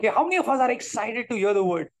Okay, how many of us are excited to hear the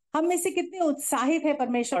word? हम में से कितने उत्साहित है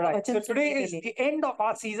परमेश्वर All का right. वचन So सुनने today के is लिए। the end of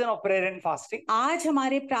our season of prayer and fasting. आज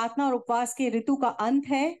हमारे प्रार्थना और उपवास के ऋतु का अंत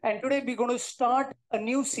है And today we're going to start a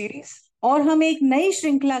new series और हम एक नई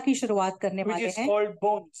श्रृंखला की शुरुआत करने which वाले is हैं called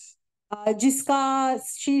Bones. जिसका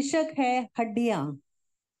शीर्षक है हड्डियां।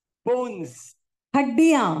 Bones.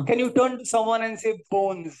 हड्डियां। Can you turn to someone and say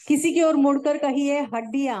bones? किसी की ओर मुड़कर कहिए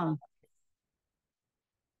हड्डियां।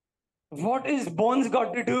 What is bones got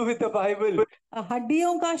to do with the Bible?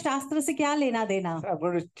 हड्डियों का शास्त्र से क्या लेना देना। So I'm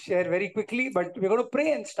going to share very quickly, but we're going to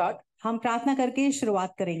pray and start. हम प्रार्थना करके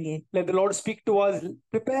शुरुआत करेंगे। Let the Lord speak to us.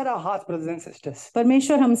 Prepare our hearts, brothers and sisters.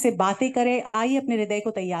 परमेश्वर हमसे बातें करे, आइए अपने हृदय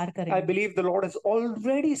को तैयार करें। I believe the Lord has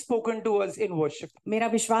already spoken to us in worship. मेरा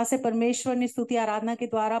विश्वास है परमेश्वर ने स्तुति आराधना के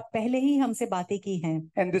द्वारा पहले ही हमसे बातें की हैं।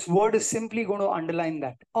 And this word is simply going to underline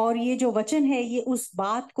that. और ये जो वचन है ये उस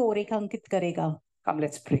बात को रेखांकित करेगा। Come,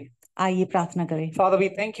 let's pray. आइए प्रार्थना करें। Father, we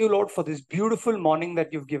thank you, Lord, for this beautiful morning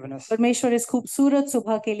that you've given us. परमेश्वर इस खूबसूरत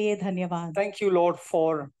सुबह के लिए धन्यवाद। Thank you, Lord,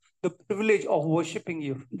 for the privilege of worshiping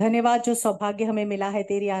you. धन्यवाद जो सौभाग्य हमें मिला है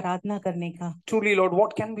तेरी आराधना करने का। Truly, Lord,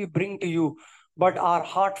 what can we bring to you but our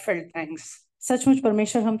heartfelt thanks? सचमुच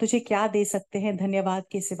परमेश्वर हम तुझे क्या दे सकते हैं धन्यवाद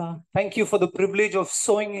के सिवा। Thank you for the privilege of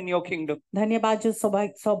sowing in your kingdom. धन्यवाद जो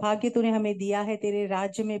सौभाग्य तूने हमें दिया है तेरे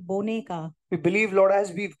राज्य में बोने का। We believe, Lord,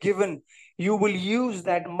 as we've given, you will use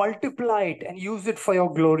that, multiply it, and use it for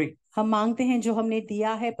your glory. हम मांगते हैं जो हमने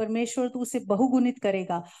दिया है परमेश्वर तू उसे बहुगुणित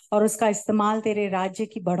करेगा और उसका इस्तेमाल तेरे राज्य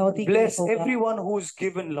की बढ़ोतरी के लिए Bless होगा। everyone who's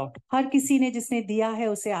given, Lord. हर किसी ने जिसने दिया है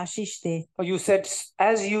उसे आशीष दे। For you said,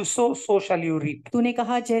 as you sow, so shall you reap. तूने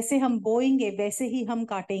कहा जैसे हम बोएंगे वैसे ही हम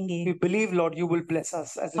काटेंगे। We believe, Lord, you will bless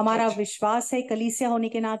us as a हमारा church. विश्वास है कलीसिया होने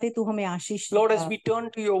के नाते तू हमें आशीष Lord, as देगा। we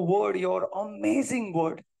turn to your word, your amazing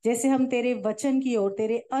word, जैसे हम तेरे वचन की ओर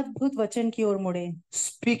तेरे अद्भुत वचन की ओर मुड़े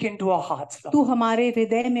speak into our hearts, Lord. तू हमारे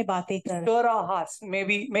हृदय में बातें कर। Stir our hearts.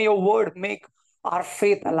 May your word make our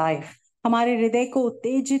faith alive. हमारे हृदय को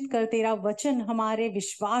उत्तेजित कर तेरा वचन हमारे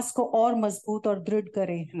विश्वास को और मजबूत और दृढ़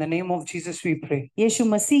करे। In the name of Jesus we pray. यीशु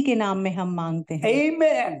मसीह के नाम में हम मांगते हैं।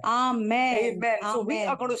 Amen. Amen. Amen. So we amen.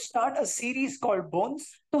 are going to start a series called Bones.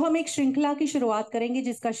 तो हम एक श्रृंखला की शुरुआत करेंगे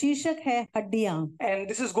जिसका शीर्षक है हड्डियां। And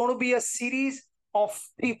this is going to be a series of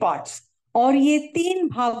 3 parts. और ये 3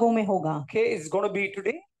 भागों में होगा। Okay, it's going to be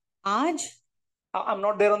today. आज I'm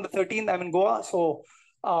not there on the 13th. I'm in Goa, so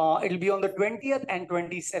it'll be on the 20th and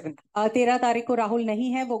 27th. 13 तारीख को राहुल नहीं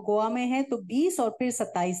है, वो गोवा में है, तो 20 और फिर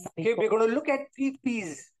 27 Okay, तारीख we're को going to look at 3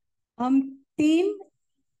 P's. हम 3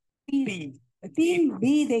 P.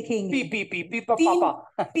 B देखेंगे। P, 3 Papa.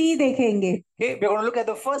 P देखेंगे। Okay, we're going to look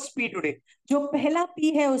at the first P today. जो पहला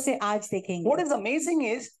P है उसे आज देखेंगे। What is amazing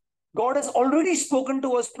is God has already spoken to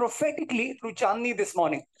us prophetically through Chandni this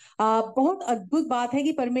morning. बहुत अद्भुत बात है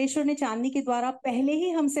कि परमेश्वर ने चांदनी के द्वारा पहले ही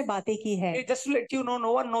हमसे बातें की है। Hey, just to let you know,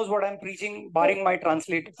 no one knows what I'm preaching, barring my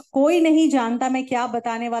translator. कोई नहीं जानता मैं क्या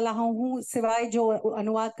बताने वाला हूँ सिवाय जो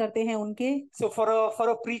अनुवाद करते हैं उनके। So for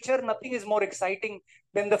a preacher, nothing is more exciting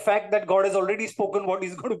than the fact that God has already spoken what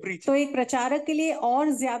he's going to preach. तो एक प्रचारक के लिए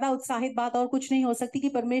और ज्यादा उत्साहित बात और कुछ नहीं हो सकती कि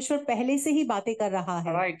परमेश्वर पहले से ही बातें कर रहा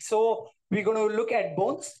है। Right. So we're going to look at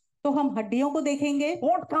bones. तो हम हड्डियों को देखेंगे।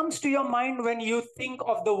 What comes to your mind when you think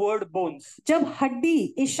of the word bones? जब हड्डी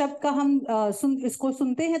इस शब्द का हम इसको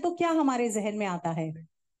सुनते हैं तो क्या हमारे जहन में आता है?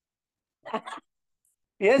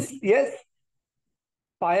 Yes, yes.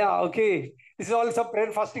 Paya, okay. This is all सब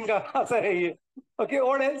prayer fasting का असर है ये. Okay,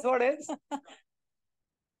 what else? What else?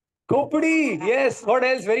 Kopudi, yes. What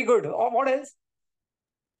else? Very good. What else?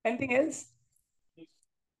 Anything else?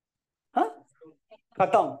 Huh?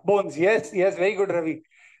 Khatam. Bones. Yes, yes. Very good, Ravi.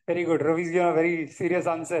 Very good. Ravi's given a very serious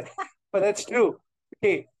answer. But that's true.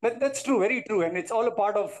 Okay, that's true. Very true. And it's all a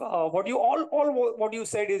part of what you all what you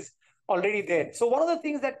said is already there. So one of the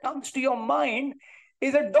things that comes to your mind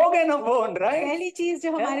is a dog and a bone, right? पहली चीज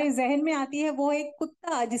जो हमारे जहन में आती है वो एक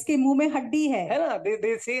कुत्ता जिसके मुंह में हड्डी है। है ना?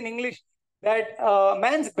 They say in English that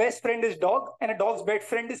man's best friend is dog and a dog's best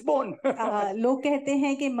friend is bone. लोग कहते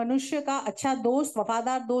हैं कि मनुष्य का अच्छा दोस्त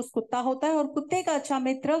वफादार दोस्त कुत्ता होता है और कुत्ते का अच्छा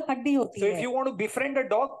मित्र हड्डी होती So है। if you want to befriend a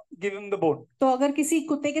dog, give him the bone. तो अगर किसी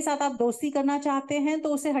कुत्ते के साथ आप दोस्ती करना चाहते हैं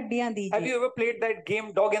तो उसे हड्डियां दीजिए। Have you ever played that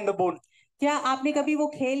game, Dog and the Bone? क्या आपने कभी वो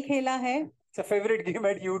खेल खेला है? It's a favorite game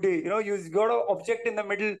at UD. You know, you got an object in the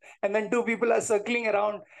middle, and then 2 people are circling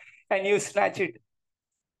around, and you snatch it.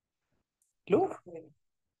 Look.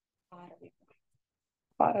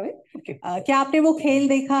 Far away. Okay. क्या आपने वो खेल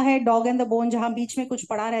देखा है डॉग एंड द बोन जहां बीच में कुछ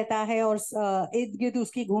पड़ा रहता है और इर्द गिर्द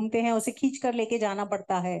उसकी घूमते हैं, उसे खींच कर लेके जाना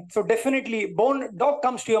पड़ता है। So definitely, dog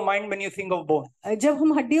comes to your mind when you think of bone. जब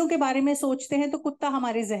हम हड्डियों के बारे में सोचते हैं तो कुत्ता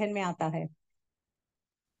हमारे जहन में आता है।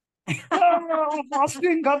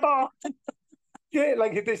 Fasting kata. Okay,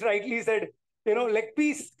 like Hitesh rightly said, leg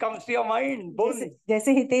piece comes to your mind. Bone.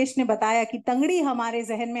 जैसे हितेश ने बताया कि तंगड़ी हमारे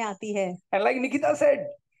जहन में आती है. And like Nikita said,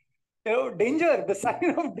 danger. The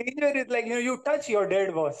sign of danger is like, you touch your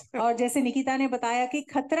dead boss. और जैसे निकिता ने बताया कि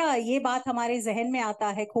खतरा, ये बात हमारे जहन में आता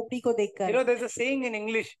है खोपड़ी को देखकर. There's a saying in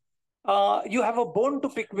English, you have a bone to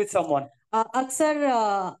pick with someone. अक्सर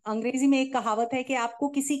अंग्रेजी में एक कहावत है कि आपको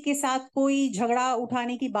किसी के साथ कोई झगड़ा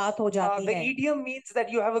उठाने की बात हो जाती The है. idiom means that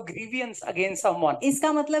you have a grievance against someone.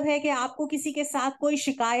 इसका मतलब है कि आपको किसी के साथ कोई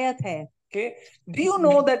शिकायत है. Okay. Do you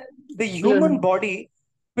know that the human body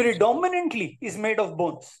predominantly is made of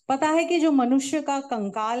bones? पता है कि जो मनुष्य का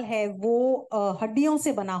कंकाल है वो हड्डियों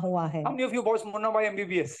से बना हुआ है. How many of you watched Munna Bhai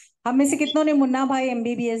MBBS? हम में से कितनों ने मुन्ना भाई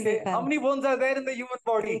MBBS Okay. देखा? How many bones are there in the human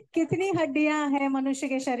body? कितनी हड्डियां हैं मनुष्य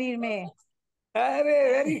के शरीर में?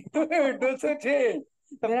 अरे very good. 206.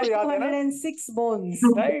 There are सबको याद है ना? 206 bones.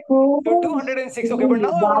 Right? So 206. Okay, but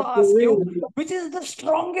now I want to ask you, which is the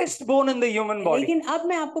strongest bone in the human body? लेकिन अब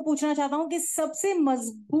मैं आपको पूछना चाहता हूँ कि सबसे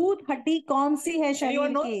मजबूत हड्डी कौन सी है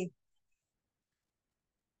शरीर की?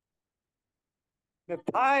 The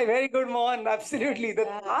thigh. Very good, Mohan. Absolutely. The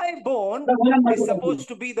thigh bone is supposed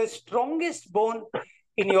to be the strongest bone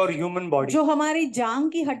in your human body. जो हमारी जांग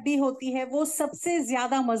की हड्डी होती है वो सबसे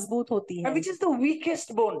ज्यादा मजबूत होती है. And which is the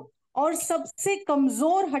weakest bone? और सबसे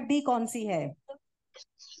कमजोर हड्डी कौन सी है?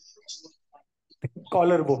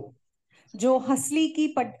 Collar bone. जो हसली की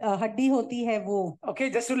हड्डी होती है वो. Okay,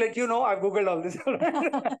 just to let you know, I've googled all this.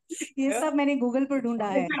 ये सब मैंने गूगल पर ढूंढा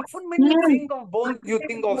है. Often when you think of bones, you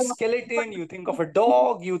think of skeleton, you think of a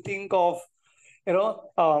dog, you think of,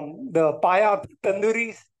 the paya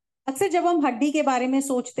tanduris. अक्सर जब हम हड्डी के बारे में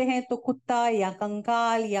सोचते हैं तो कुत्ता या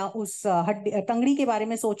कंकाल या उस हड्डी तंगड़ी के बारे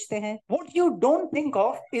में सोचते हैं. What you don't think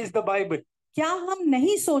of is the Bible. क्या हम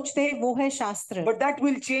नहीं सोचते वो है शास्त्र. But that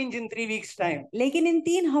will change in 3 weeks' time. लेकिन इन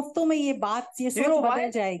 3 हफ्तों में ये सोच बदल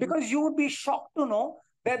जाएगी. Because you would be shocked to know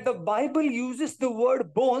that the Bible uses the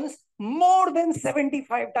word bones more than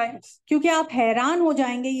 75 times. क्योंकि आप हैरान हो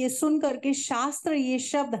जाएंगे ये सुनकर के शास्त्र ये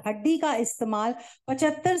शब्द हड्डी का इस्तेमाल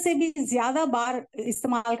 75 से भी ज्यादा बार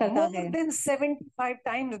इस्तेमाल करता है. More than 75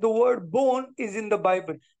 times the word bone is in the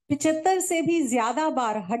Bible. 75 से भी ज्यादा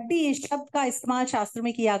बार हड्डी इस शब्द का इस्तेमाल शास्त्र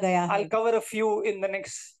में किया गया है. I'll cover a few in the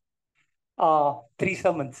next 3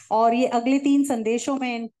 sermons. और ये अगले 3 संदेशों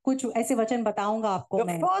में कुछ ऐसे वचन बताऊंगा आपको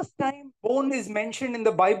मैं. The first time bone is mentioned in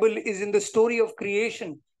the Bible is in the story of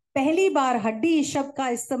creation. पहली बार हड्डी इस शब्द का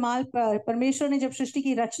इस्तेमाल परमेश्वर ने जब सृष्टि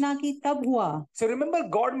की रचना की तब हुआ. So remember,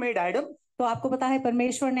 God made Adam. तो आपको पता है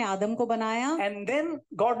परमेश्वर ने आदम को बनाया. And then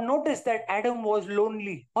God noticed that Adam was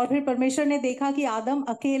lonely. और फिर परमेश्वर ने देखा कि आदम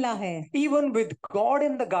अकेला है. Even with God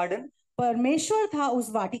in the garden, परमेश्वर था उस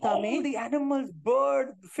वाटिका में. all the animals,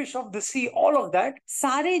 bird, fish of the sea, all of that.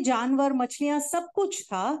 सारे जानवर मछलियां सब कुछ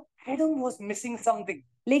था. Adam was missing something.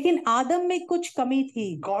 लेकिन आदम में कुछ कमी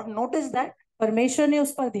थी. God noticed that. परमेश्वर ने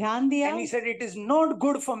उस पर ध्यान दिया. And he said it is not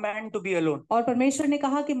good for man to be alone. और परमेश्वर ने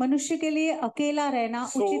कहा कि मनुष्य के लिए अकेला रहना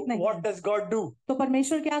उचित नहीं. So what does God do? तो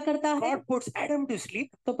परमेश्वर क्या करता है? God puts Adam to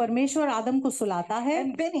sleep. तो परमेश्वर आदम को सुलाता है.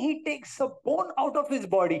 And then he takes a bone out of his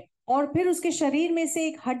body. और फिर उसके शरीर में से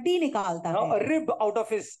एक हड्डी निकालता है. A rib out of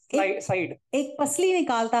his side. एक पसली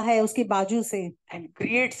निकालता है उसके बाजू से. And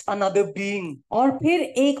creates another being. और फिर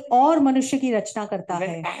एक और मनुष्य की रचना करता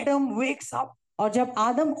है. When Adam wakes up, और जब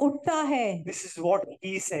आदम उठता है, this is what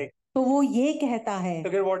he said. तो वो ये कहता है.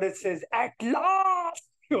 Look at what it says. At last,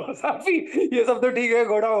 he was happy. ये सब तो ठीक है,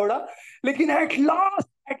 घोड़ा घोड़ा. लेकिन at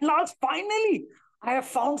last, finally, I have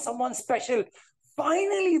found someone special.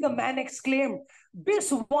 Finally, the man exclaimed,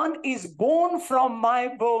 "This one is bone from my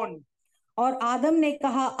bone." और आदम ने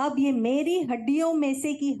कहा, अब ये मेरी हड्डियों में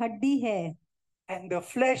से की हड्डी है. And the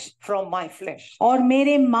flesh from my flesh. और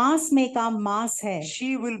मेरे मांस में का मांस है.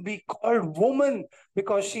 She will be called woman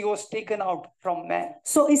because she was taken out from man.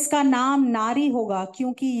 So इसका नाम नारी होगा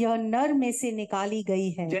क्योंकि यह नर में से निकाली गई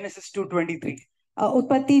है. Genesis 2:23.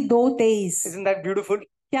 उत्पत्ति 2:23. Isn't that beautiful?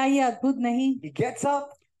 क्या ये अद्भुत नहीं? He gets up.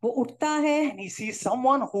 वो उठता है. And he sees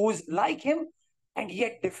someone who is like him and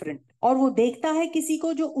yet different. और वो देखता है किसी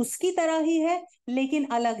को जो उसकी तरह ही है लेकिन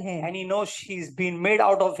अलग है. And he knows she's been made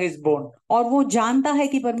out of his bone. और वो जानता है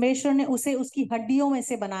कि परमेश्वर ने उसे उसकी हड्डियों में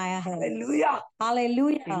से बनाया है. Hallelujah.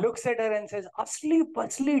 Hallelujah. He looks at her and says,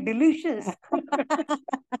 "Asli, delicious."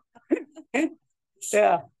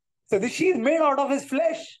 Yeah. So she's made out of his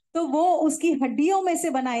flesh. तो वो उसकी हड्डियों में से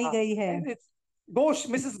बनाई गई है. It's Ghosh,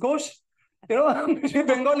 Mrs. Ghosh. She's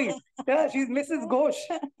Bengali. Yeah, she's Mrs. Ghosh.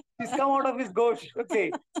 She's come out of his Ghosh.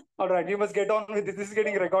 Okay. All right, you must get on with this. This is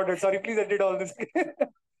getting recorded. Sorry, please edit all this.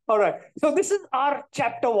 All right. So this is our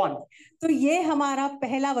chapter 1. तो ये हमारा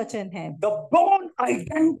पहला वचन है, The bone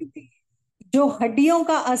identity. जो हड्डियों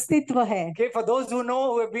का अस्तित्व है। Okay, for those who know,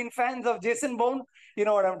 who have been fans of Jason Bourne, you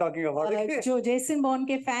know what I'm talking about. Okay? जो जेसन बॉर्न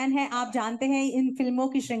के फैन हैं, आप जानते हैं इन फिल्मों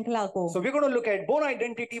की श्रृंखला को। So we're going to look at bone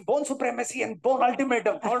identity, bone supremacy, and bone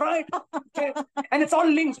ultimatum. All right. Okay. And it's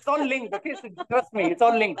all linked. It's all linked. Okay. So trust me, it's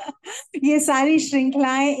all linked. ये सारी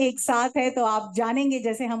श्रृंखलाएं एक साथ है, तो आप जानेंगे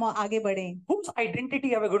जैसे हम आगे बढ़ें। Whose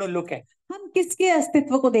identity are we going to look at? हम किसके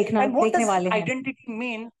अस्तित्व को And what देखने does वाले हैं, identity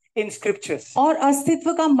mean in scriptures? और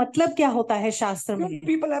अस्तित्व का मतलब क्या होता है शास्त्र में।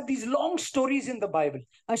 People have these long stories in the Bible.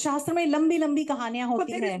 शास्त्र में लंबी लंबी कहानियां But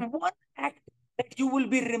होती there is हैं, one act that you will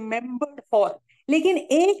be remembered for. लेकिन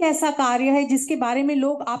एक ऐसा कार्य है जिसके बारे में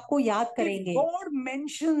लोग आपको याद If करेंगे। God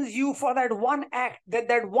mentions you for that one act,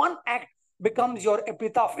 that one act becomes your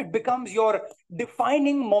epitaph. It becomes your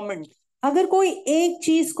defining moment. अगर कोई एक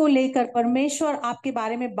चीज को लेकर परमेश्वर आपके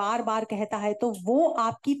बारे में बार बार कहता है, तो वो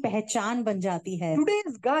आपकी पहचान बन जाती है।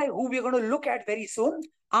 Today's guy who we are going to look at very soon,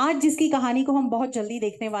 आज जिसकी कहानी को हम बहुत जल्दी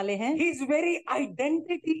देखने वाले हैं, his very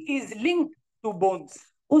identity is linked to bones.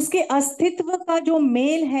 उसके अस्तित्व का जो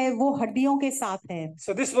मेल है वो हड्डियों के साथ है।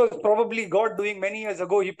 So this was probably God doing many years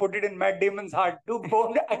ago. He put it in Matt Damon's heart to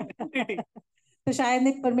bone identity. तो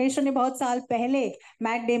शायद परमेश्वर ने बहुत साल पहले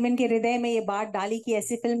मैट डेमन के हृदय में ये बात डाली कि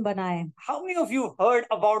ऐसी फिल्म बनाए। How many of you heard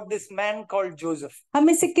about this man called Joseph? हम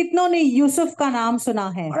में से कितनों ने यूसुफ का नाम सुना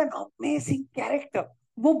है? What an amazing character.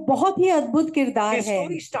 वो बहुत ही अद्भुत किरदार His है।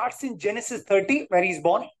 story starts in Genesis 30, where he's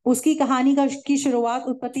born. उसकी कहानी की शुरुआत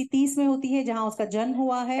उत्पत्ति 30 में होती है, जहां उसका जन्म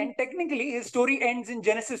हुआ है। And technically, his story ends in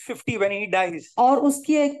Genesis 50 when he dies. और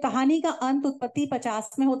उसकी कहानी का अंत उत्पत्ति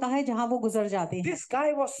 50 में होता है, जहां वो गुजर जाते हैं। This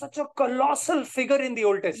guy was such a colossal figure in the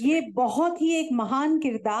Old Testament. ये बहुत ही एक महान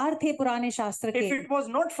किरदार थे पुराने शास्त्र If के। it was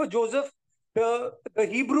not for Joseph, the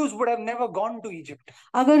Hebrews would have never gone to Egypt.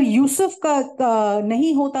 अगर यूसुफ का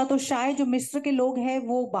नहीं होता तो शायद जो मिस्र के लोग हैं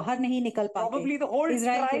वो बाहर नहीं निकल पाते। Probably the whole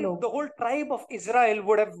इजराइल के tribe, लोग, the whole tribe of Israel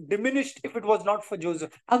would have diminished if it was not for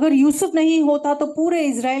Joseph. अगर यूसुफ नहीं होता तो पूरे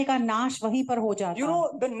इजराइल का नाश वहीं पर हो जाता। You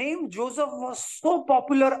know, the name Joseph was so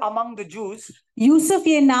popular among the Jews Yusuf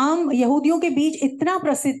ये नाम यहूदियों के बीच इतना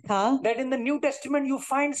प्रसिद्ध था that in the New Testament you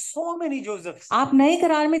find so many Josephs. आप नए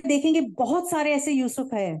करार में देखेंगे बहुत सारे ऐसे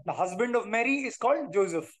यूसुफ है। The husband of Mary is called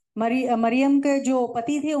Joseph. Maryam के जो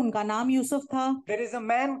पति थे उनका नाम यूसुफ था। There is a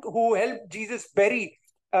man who helped Jesus bury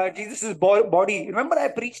Jesus' body. Remember I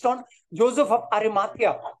preached on Joseph of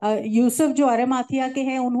Arimathea. Yusuf जो अरिमाथिया के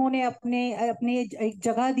हैं, उन्होंने अपने एक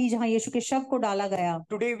जगह दी जहां यीशु के शव को डाला गया।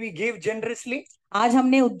 Today we gave generously. आज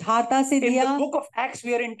हमने उद्धारता से In दिया। the book of Acts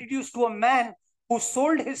we are introduced to a man who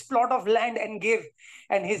sold his plot of land and gave,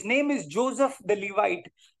 and his name is Joseph the Levite.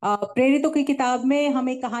 प्रेरितों की किताब में हम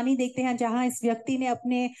एक कहानी देखते हैं जहां इस व्यक्ति ने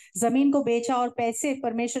अपने जमीन को बेचा और पैसे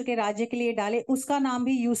परमेश्वर के राज्य के लिए डाले। उसका नाम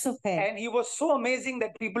भी यूसुफ है। And he was so amazing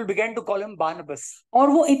that people began to call him Barnabas. और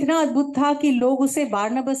वो इतना अद्भुत था कि लोग उसे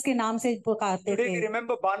बारनबस के नाम से पुकारते Today we थे।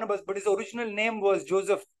 remember Barnabas, but his original name was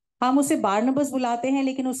Joseph. हम उसे बारनबस बुलाते हैं,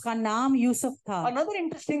 लेकिन उसका नाम यूसुफ था। Another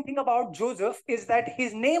interesting thing about Joseph is that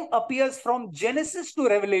his name appears from Genesis to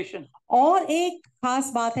Revelation. और एक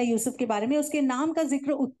खास बात है यूसुफ के बारे में, उसके नाम का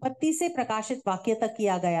जिक्र उत्पत्ति से प्रकाशित वाक्य तक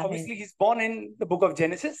किया गया है। Obviously he's born in the book of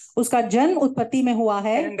Genesis. उसका जन्म उत्पत्ति में हुआ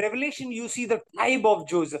है। And in Revelation you see the tribe of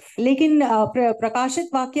Joseph. लेकिन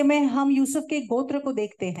प्रकाशित वाक्य में हम यूसुफ के गोत्र को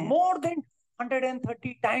देखते हैं। More than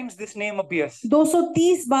 130 times this name appears.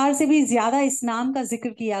 230 बार से भी ज्यादा इस नाम का जिक्र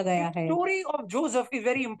किया गया है। The story of Joseph is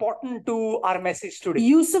very important to our message today.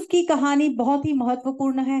 Yusuf की कहानी बहुत ही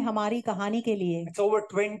महत्वपूर्ण है हमारी कहानी के लिए। It's over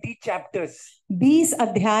 20 chapters. 20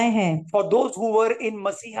 अध्याय हैं। For those who were in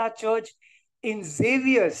Masiha Church in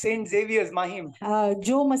Xavier's, Saint Xavier's Mahim.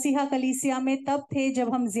 जो मसीहा कलीसिया में तब थे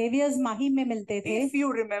जब हम जेवियर्स माहिम में मिलते थे। If you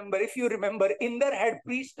remember, Inder had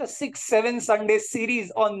preached a 6-7 Sunday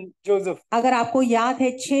series on Joseph. अगर आपको याद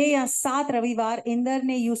है 6 या 7 रविवार इंदर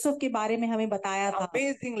ने यूसुफ के बारे में हमें बताया था।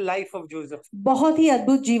 Amazing life of Joseph. बहुत ही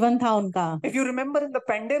अद्भुत जीवन था उनका। If you remember in the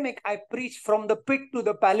pandemic, I preached from the pit to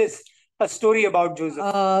the palace. A story about Joseph.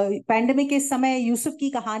 Pandemic के समय यूसुफ की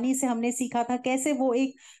कहानी से हमने सीखा था कैसे वो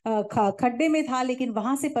एक खड्डे में था, लेकिन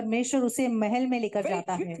वहां से परमेश्वर उसे महल में लेकर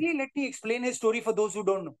जाता है। Quickly, let me explain his story for those who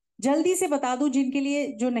don't know. जल्दी से बता दूं जिनके लिए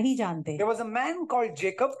जो नहीं जानते। There was a man called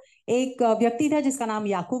Jacob. एक व्यक्ति था जिसका नाम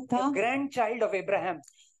याकूब था। Grandchild of Abraham.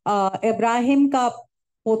 इब्राहिम का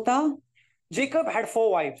पोता। Jacob had 4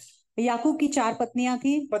 wives. याकूब की 4 पत्नियां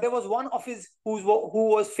थी। But there was one of his who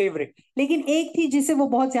was favorite. लेकिन एक थी जिसे वो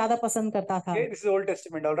बहुत ज्यादा पसंद करता था। Okay, this is Old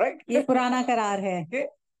Testament, all right? ये पुराना करार है। Okay,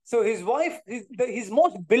 so his wife, his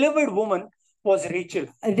most beloved woman was Rachel.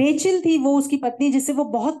 Rachel थी वो उसकी पत्नी जिसे वो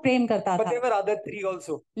बहुत प्रेम करता But था, there were other three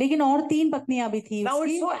also. लेकिन और 3 पत्नियां भी थी Now it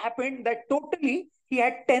उसकी। so happened that totally he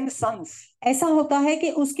had 10 sons. ऐसा होता है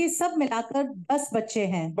कि उसके सब मिलाकर 10 बच्चे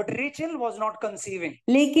हैं, But Rachel was not conceiving.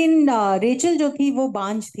 लेकिन रेचल जो थी वो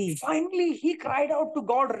बांझ थी। Finally, he cried out to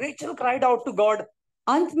God. Rachel cried out to God.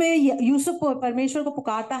 अंत में यूसुफ परमेश्वर को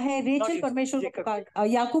पुकारता है, रेचल Not परमेश्वर को Jacob.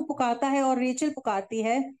 याकूब पुकारता है और रेचल पुकारती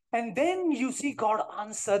है, And then you see God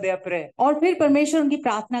answer their prayer. और फिर परमेश्वर उनकी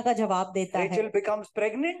प्रार्थना का जवाब देता है। Rachel becomes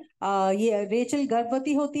pregnant ये रेचल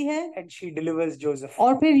गर्भवती होती है and she delivers Joseph.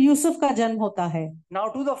 और फिर यूसुफ का जन्म होता है। Now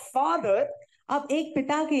to the father, अब एक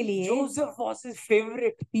पिता के लिए Joseph was his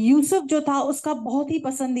favorite. Yusuf जो था उसका बहुत ही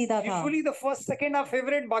पसंदीदा था। Usually the first, second are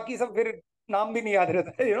favorite, बाकी सब फिर नाम भी नहीं याद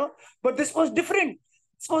रहता है, you know. But this was different.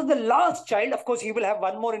 This was the last child. Of course, he will have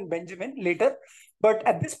one more in Benjamin later. But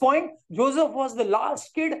at this point, Joseph was the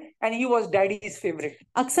last kid and he was daddy's favorite.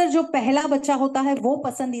 अक्सर जो पहला बच्चा होता है वो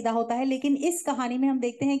पसंदीदा होता है, लेकिन इस कहानी में हम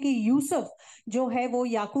देखते हैं कि यूसुफ जो है वो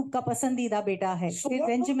याकूब का पसंदीदा बेटा है। So फिर what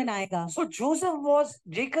बेंजामिन आएगा। So Joseph was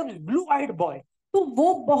Jacob's blue-eyed boy. तो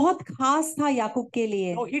वो बहुत खास था याकूब के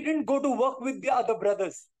लिए। No, he didn't go to work with the other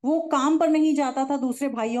brothers. वो काम पर नहीं जाता था दूसरे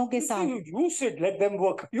भाइयों के साथ। You sit, let them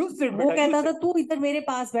work. You sit, वो बेटा, you कहता था sit. तू इधर मेरे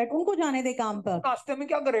पास बैठ, उनको जाने दे काम पर। नाश्ते में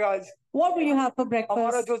क्या करेगा आज? What will you have for हमारा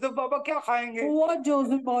breakfast? जोसेफ बाबा क्या खाएंगे? What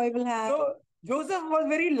Joseph boy will have? So Joseph was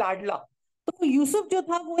very लाडला. तो यूसुफ जो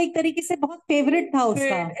था वो एक तरीके से बहुत फेवरेट था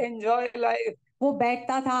उसका। Sit, enjoy life. वो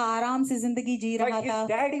बैठता था, आराम से जिंदगी जी रहा Like his था,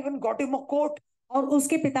 dad even got him a coat. और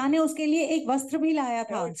उसके पिता ने उसके लिए एक वस्त्र भी लाया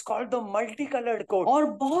You know, था, it's called the multicolored coat. और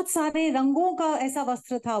बहुत सारे रंगों का ऐसा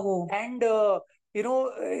वस्त्र था वो। And you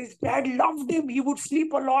know, his dad loved him. He would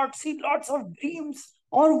sleep a lot, see lots of dreams.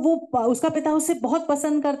 और वो उसका पिता उसे बहुत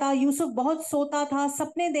पसंद करता। यूसुफ बहुत सोता था,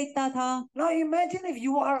 सपने देखता था। Now imagine if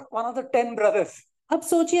you are one of the 10 brothers. अब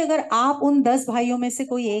सोचिए अगर आप उन 10 भाइयों में से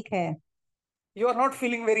कोई एक है, You are not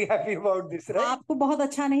feeling very happy about this, right? आपको बहुत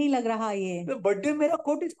अच्छा नहीं लग रहा ये। The birthday मेरा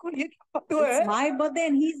कोट स्कूल ये क्या बात हुआ It's है? my birthday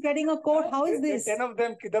and he's getting a coat. How is this? 10 of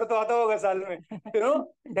them किधर तो आता होगा साल में, you know.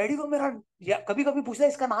 डैडी को मेरा कभी कभी पूछता है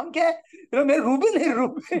इसका नाम क्या है, you know, मेरा रूबिन है,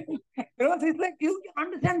 Reuben, you know. So it's like you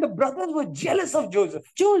understand the brothers were jealous of Joseph.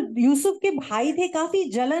 जो यूसुफ के भाई थे काफी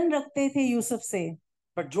जलन रखते थे यूसुफ से,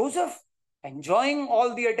 But Joseph enjoying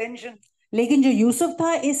all the attention. लेकिन जो यूसुफ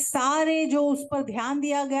था इस सारे जो उस पर ध्यान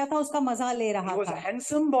दिया गया था उसका मजा ले He रहा was a था।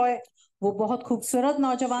 handsome boy. वो बहुत खूबसूरत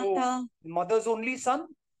नौजवान So था, mother's only son,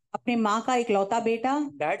 अपने माँ का इकलौता बेटा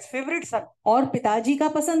dad's favorite son. और पिताजी का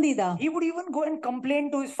पसंदीदा। He would even go and complain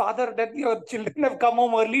to his father that your children have come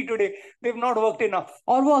home early today. They've not worked enough.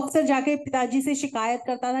 और वो अक्सर जाके पिताजी से शिकायत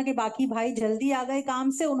करता था कि बाकी भाई जल्दी आ गए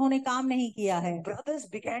काम से, उन्होंने काम नहीं किया है। Brothers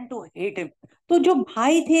began to hate him. तो जो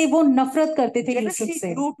भाई थे वो नफरत करते थे यूसुफ Jealousy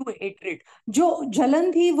से। grew to hatred. जो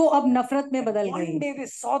जलन थी वो अब नफरत में बदल One गई। day they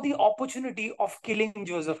saw the opportunity of killing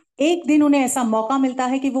Joseph. एक दिन उन्हें ऐसा मौका मिलता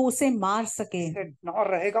है कि वो उसे मार सके। Said, ना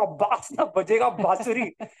रहेगा बास ना बजेगा बांसुरी,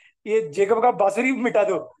 ये जेकब का बांसुरी मिटा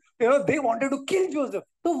दो. You know, they wanted to kill Joseph.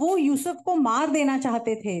 तो वो यूसुफ को मार देना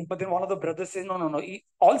चाहते थे, But then one of the brothers says, no, no, no.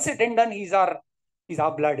 All said and done, he's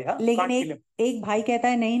our blood. Yeah? लेकिन Can't kill him. एक भाई कहता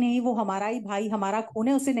है नहीं नहीं, वो हमारा ही भाई, हमारा खून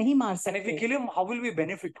है, उसे नहीं मार And if we सकते। kill him, how will we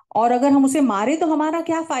benefit? और अगर हम उसे मारे तो हमारा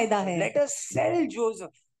क्या फायदा है? Let us sell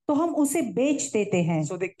Joseph. तो हम उसे बेच देते हैं।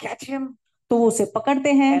 So they catch him तो वो उसे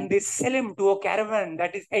पकड़ते हैं, and they sell him to a caravan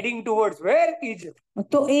that is heading towards where? Egypt.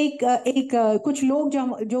 तो एक कुछ लोग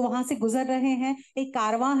जो वहां से गुजर रहे हैं, एक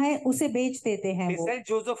कारवां है, उसे बेच देते हैं। They वो sell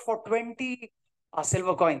Joseph for 20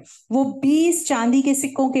 silver coins. वो 20 चांदी के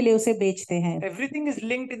सिक्कों के लिए उसे बेचते हैं। Everything is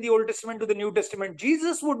linked in the Old Testament to the New Testament.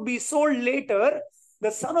 Jesus would be sold later.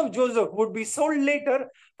 The son of Joseph would be sold later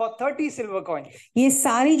for 30 silver coins. ये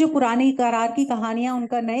सारी जो पुरानी करार की कहानियां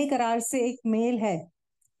उनका नए करार से एक मेल है।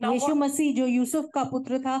 Now यीशु मसीह जो यूसुफ का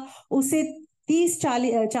पुत्र था उसे 30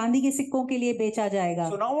 चांदी के सिक्कों के लिए बेचा जाएगा।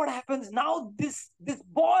 So now what happens? Now this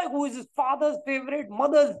boy who is his father's favorite,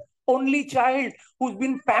 mother's only child, who's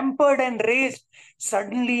been pampered and raised,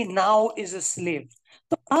 suddenly now is a slave.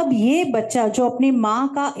 तो अब ये बच्चा जो अपनी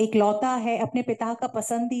माँ का इकलौता है, अपने पिता का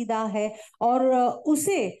पसंदीदा है, और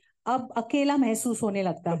उसे अब अकेला महसूस होने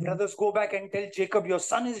लगता The है। brothers go back and tell Jacob, your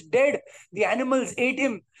son is dead. The animals ate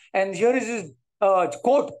him, and here is his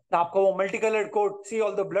coat. आपका वो multicolored coat. See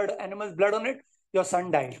all the blood, animals' blood on it. Your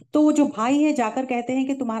son died. तो वो जो भाई है जाकर कहते हैं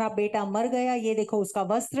कि तुम्हारा बेटा मर गया, ये देखो उसका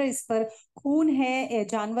वस्त्र, इस पर खून है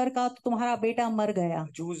जानवर का, तो तुम्हारा बेटा मर गया।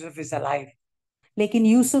 Joseph is alive. लेकिन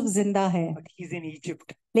यूसुफ जिंदा है, but he's in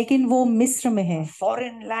Egypt. लेकिन वो मिस्र में है।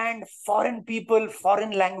 Foreign land, foreign people,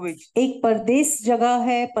 foreign language. एक परदेश जगह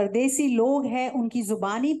है, परदेसी लोग हैं, उनकी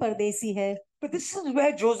जुबानी परदेसी है। But this is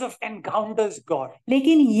where Joseph encounters God,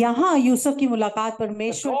 लेकिन यहाँ यूसुफ की मुलाकात the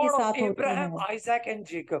परमेश्वर के God of साथ होती Abraham, है, Isaac, and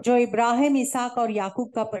Jacob, जो इब्राहिम, इसहाक और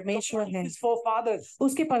याकूब का the God परमेश्वर of है, his forefathers.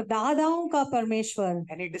 उसके परदादाओं का परमेश्वर।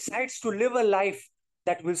 And he decides to live a life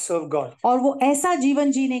that will serve God. और वो ऐसा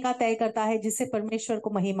जीवन जीने का तय करता है जिससे परमेश्वर को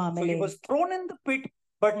महिमा So he मिले। was thrown in the pit,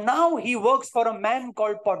 but now he works for a man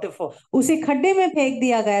called Potiphar. उसे खड्डे में फेंक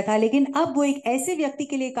दिया गया था, लेकिन अब वो एक ऐसे व्यक्ति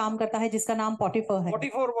के लिए काम करता है जिसका नाम पोटिफर है।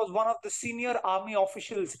 Potiphar was one of the senior army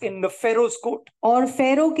officials in the Pharaoh's court. और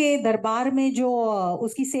फेरो के दरबार में जो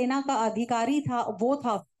उसकी सेना का अधिकारी था वो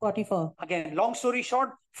था पोटिफर। Again, long story short,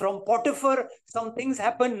 from Potiphar, some things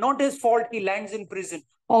happen, not his fault, he lands in prison.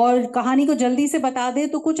 और कहानी को जल्दी से बता दे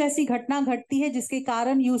तो कुछ ऐसी घटना घटती है जिसके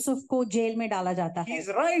कारण यूसुफ को जेल में डाला जाता He है। is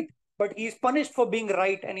right, but he is punished for being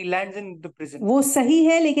right and he lands in the prison. वो सही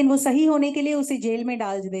है, लेकिन वो सही होने के लिए उसे जेल में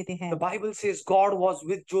डाल देते हैं। The Bible says God was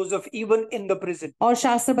with Joseph even in the prison. और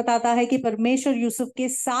शास्त्र बताता है कि परमेश्वर यूसुफ के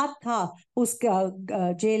साथ था उस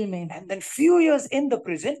जेल में। And then few years in the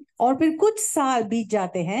prison, और फिर कुछ साल बीत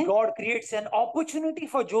जाते हैं, God creates an opportunity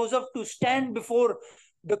for Joseph to stand before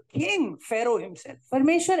the king, Pharaoh himself.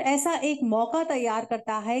 परमेश्वर ऐसा एक मौका तैयार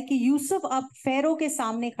करता है कि यूसुफ अब फेरो के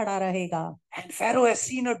सामने खड़ा रहेगा। And Pharaoh has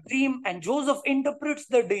seen a dream and Joseph interprets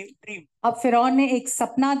the dream. अब फिरौन ने एक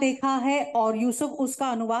सपना देखा है और यूसुफ उसका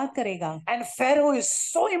अनुवाद करेगा। And Pharaoh is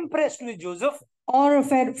so impressed with Joseph. और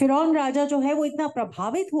फिरौन राजा जो है वो इतना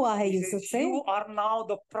प्रभावित हुआ है He यूसुफ says, से, you are now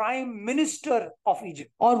the prime minister of Egypt.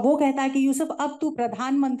 और वो कहता है कि यूसुफ अब तू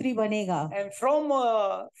प्रधानमंत्री बनेगा। And from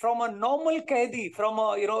a normal kaidi, from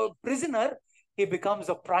a prisoner, he becomes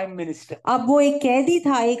a prime minister. अब वो एक कैदी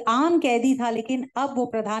था, एक आम कैदी था, लेकिन अब वो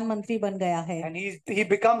प्रधानमंत्री बन गया है। And he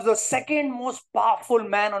becomes the second most powerful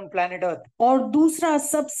man on planet Earth. और दूसरा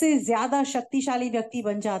सबसे ज्यादा शक्तिशाली व्यक्ति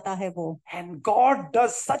बन जाता है वो। And God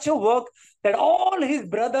does such a work that all his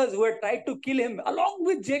brothers who had tried to kill him, along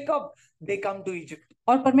with Jacob, they come to Egypt.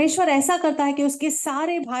 और परमेश्वर ऐसा करता है कि उसके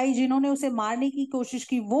सारे भाई जिन्होंने उसे मारने की कोशिश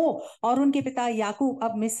की वो और उनके पिता याकूब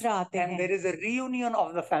अब मिस्र आते And हैं। there is a reunion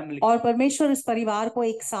of the family. और परमेश्वर उस परिवार को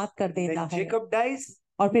एक साथ कर देता Then है। Jacob dies.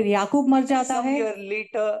 और फिर याकूब मर जाता Some है, year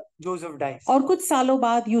later, Joseph dies. और कुछ सालों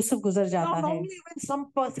बाद यूसुफ गुजर Now, जाता है। normally when some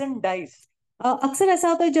person dies, अक्सर ऐसा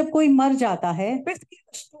होता है जब कोई मर जाता है, basically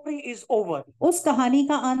the story is over. उस कहानी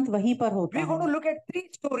का अंत वहीं पर होता We're going to है। look at three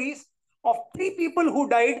stories of three people who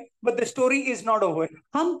died, but the story is not over.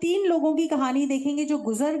 हम तीन लोगों की कहानी देखेंगे जो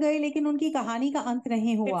गुजर गए, लेकिन उनकी कहानी का अंत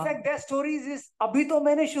नहीं In हुआ। fact, their stories is अभी तो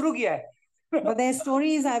मैंने शुरू किया है. But their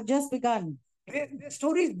stories I've just begun. Their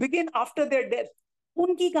stories begin after their death.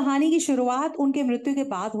 उनकी कहानी की शुरुआत उनके मृत्यु के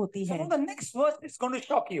बाद होती So है। now the next verse is going to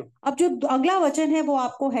shock you. अब जो अगला वचन है वो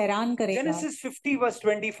आपको हैरान करेगा। Genesis 50 verse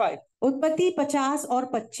 25. उत्पत्ति 50 और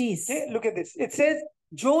 25। Okay, look at this. It says,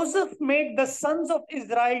 Joseph made the sons of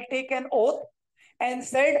Israel take an oath and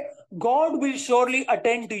said, God will surely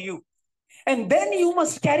attend to you. And then you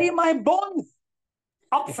must carry my bones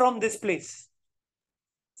up from this place.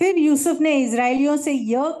 फिर यूसुफ ने इजराइलियों से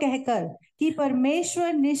यह कहकर कि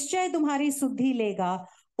परमेश्वर निश्चय तुम्हारी सुधि लेगा,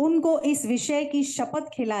 उनको इस विषय की शपथ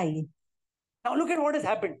खिलाई। Now look at what has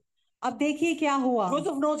happened. अब देखिए क्या हुआ।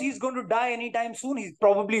 Joseph knows he's going to die anytime soon. He's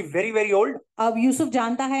probably very, very old. अब यूसुफ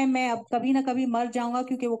जानता है मैं अब कभी ना कभी मर जाऊंगा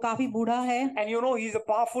क्योंकि वो काफी बूढ़ा है। And you know, he's a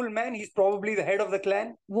powerful man. He's probably the head of the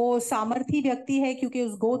clan. वो सामर्थी व्यक्ति है क्योंकि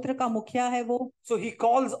उस गोत्र का मुखिया है वो। So he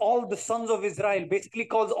calls all the sons of Israel, basically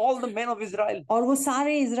calls all the men of Israel. और वो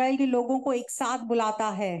सारे इजराइल के लोगों को एक साथ बुलाता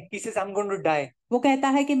है। He says, I'm going to die. वो कहता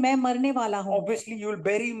है कि मैं मरने वाला हूँ। Obviously, you will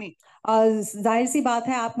bury me जाहिर सी बात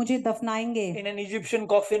है आप मुझे दफनाएंगे in an Egyptian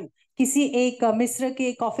coffin. किसी एक मिस्र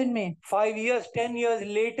के कॉफिन में। 5 years, 10 years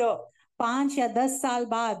later, 5 या 10 साल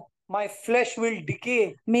बाद my flesh will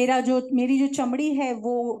decay. मेरी जो चमड़ी है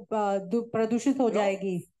वो प्रदूषित हो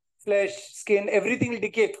जाएगी। Flesh, skin, everything will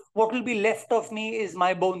decay. What will be left of me is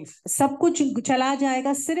my bones. सब कुछ चला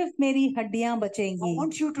जाएगा, सिर्फ मेरी हड्डियां I बचेंगी।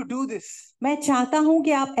 want you to do this. मैं चाहता हूं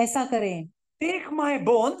कि आप ऐसा करें। Take my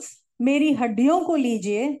bones मेरी हड्डियों को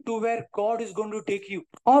लीजिए to where God is going to take you.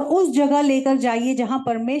 और उस जगह लेकर जाइए जहां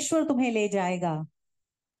परमेश्वर तुम्हें ले जाएगा।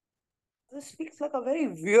 This feels like a very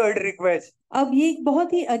weird request. अब ये एक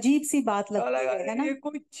बहुत ही अजीब सी बात लगती है ना। ये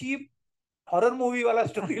कोई cheap horror movie वाला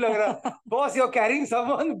story लग रहा। Boss, you're carrying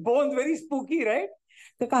someone's bones, very spooky, right?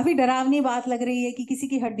 तो काफी डरावनी बात लग रही है कि किसी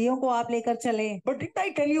की हड्डियों को आप लेकर चले। But didn't I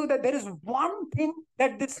tell you that there is one thing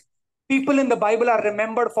that this people in the Bible are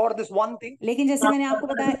remembered for this one thing. लेकिन जैसे मैंने आपको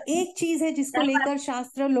बताया, एक चीज है जिसको लेकर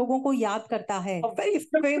शास्त्र लोगों को याद करता है। A very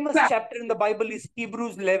famous chapter in the Bible is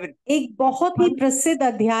Hebrews 11. एक बहुत ही प्रसिद्ध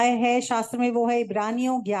अध्याय है शास्त्र में, वो है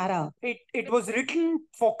इब्रानियों 11। It was written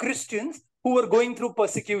for Christians who were going through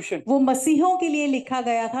persecution. वो मसीहों के लिए लिखा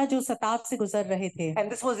गया था जो सताव से गुजर रहे थे।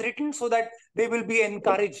 And this was written so that they will be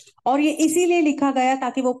encouraged. और ये इसीलिए लिखा गया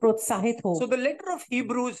ताकि वो प्रोत्साहित हो। So the letter of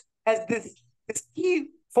Hebrews has this key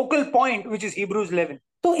focal point, which is Hebrews 11.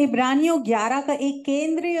 तो इब्रानियों 11 का एक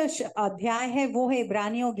केंद्रीय अध्याय है, वो है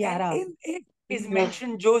इब्रानियों 11। And in it is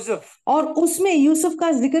mentioned Joseph. और उसमें यूसुफ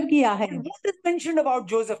का जिक्र किया है। And what is mentioned about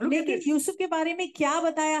Joseph? Look at लेकिन this. यूसुफ के बारे में क्या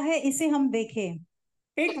बताया है, इसे हम देखें।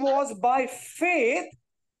 It was by faith.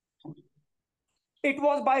 It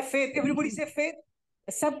was by faith. Everybody say faith.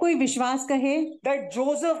 सब कोई विश्वास कहे। That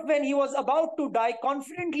Joseph, when he was about to die,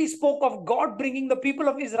 confidently spoke of God bringing the people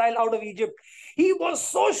of Israel out of Egypt. He was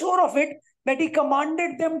so sure of it that he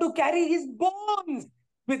commanded them to carry his bones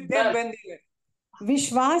with them when they left.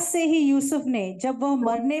 विश्वास से ही यूसुफ ने, जब वह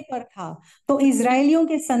मरने पर था, तो इजरायलियों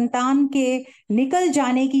के संतान के निकल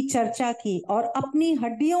जाने की चर्चा की और अपनी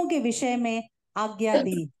हड्डियों के विषय में आज्ञा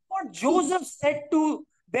दी। What Joseph said to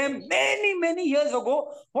them many years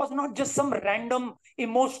ago was not just some random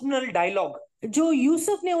emotional dialogue. जो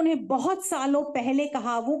यूसुफ ने उन्हें बहुत सालों पहले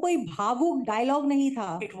कहा, वो कोई भावुक डायलॉग नहीं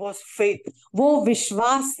था। It was faith. वो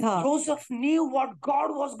विश्वास था। Joseph knew what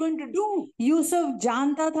God was going to do. Yusuf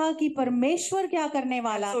जानता था कि परमेश्वर क्या करने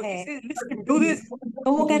वाला So है। he says, listen, do this.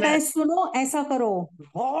 तो वो कहता है, सुनो, ऐसा करो।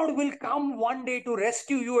 God will come one day to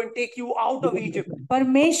rescue you and take you out of Egypt.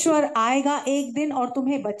 परमेश्वर आएगा एक दिन और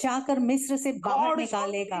तुम्हें बचाकर मिस्र से बाहर God is going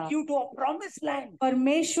to निकालेगा। take you to a promised land.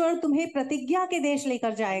 परमेश्वर तुम्हें प्रतिज्ञा के देश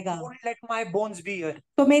लेकर जाएगा। Don't let my bones be here.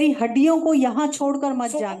 तो मेरी हड्डियों को यहाँ छोड़कर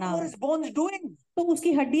मत So जाना। what were his bones doing? तो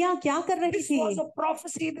उसकी हड्डियां क्या कर रही This थी? was a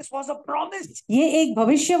prophecy. This was a promise. ये एक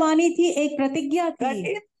भविष्यवाणी थी, एक प्रतिज्ञा That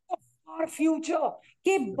थी in the far future,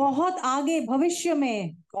 कि बहुत आगे भविष्य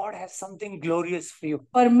में God has something glorious for you.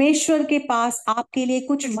 परमेश्वर के पास आपके लिए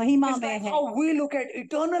कुछ महिमा It's में like है। how we look at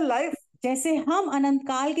eternal life. जैसे हम अनंत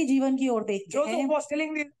काल के जीवन की ओर देखते Joseph हैं। was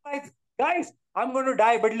telling the Israelites, guys, I'm going to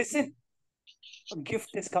die, but listen, a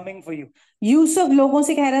gift is coming for you. Yusuf लोगों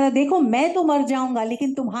से कह रहा था, देखो मैं तो मर जाऊंगा,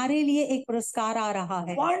 लेकिन तुम्हारे लिए एक पुरस्कार आ रहा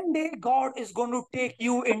है। One day God is going to take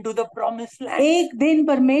you into the promised land. एक दिन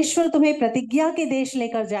परमेश्वर तुम्हें प्रतिज्ञा के देश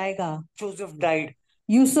लेकर जाएगा। Joseph died.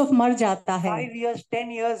 यूसुफ मर जाता है। 5 years, 10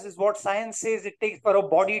 years is what science says it takes for a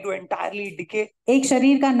body to entirely decay. एक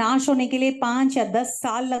शरीर का नाश होने के लिए 5 या 10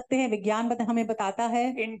 साल लगते हैं, विज्ञान हमें बताता है।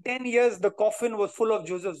 In 10 years, the coffin was full of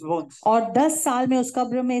Joseph's bones. और 10 साल में उस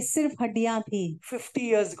कब्र में सिर्फ हड्डियां थी। 50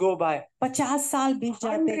 years go by. 50 साल बीत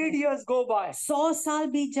जाते 100 हैं। years go by. 100 साल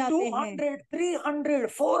बीत जाते हैं। 200, 300,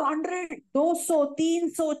 400. 200,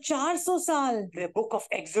 300, 400 साल। The book of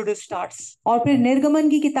Exodus starts. और फिर निर्गमन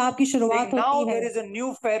की किताब की शुरुआत Saying, now होती there है is a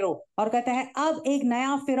new pharaoh. और कहता है, अब एक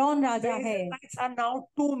नया फिरौन राजा The है। Israelites are now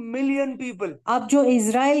 2 million people. अब जो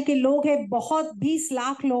इजराइल के लोग हैं, बहुत 20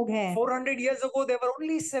 लाख लोग हैं। 400 years ago, there were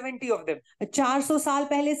only 70 of them. 400 साल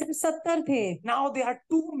पहले सिर्फ 70 थे। Now they are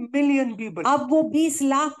 2 million people. अब वो 20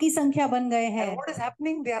 लाख की संख्या बन गए हैं। And what is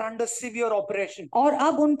happening? They are under severe oppression. और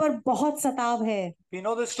अब उन पर बहुत सताव है। We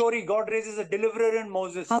know the story. God raises a deliverer in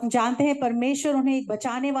Moses. हम जानते हैं परमेश्वर उन्हें एक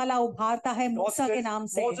बचाने वाला उभारता है God मूसा के says, नाम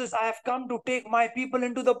से। Moses, I have come to take my people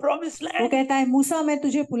into the promised वो land. कहता है, मूसा मैं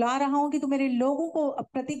तुझे बुला रहा हूँ कि तू मेरे लोगों को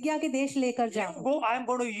प्रतिज्ञा के देश लेकर जा। You go, I am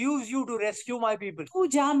going to use you to rescue my people. तू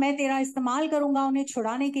जा, मैं तेरा इस्तेमाल करूंगा उन्हें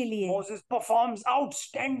छुड़ाने के लिए। Moses performs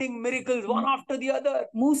outstanding miracles one after the other.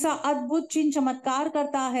 मूसा अद्भुत चिन्ह चमत्कार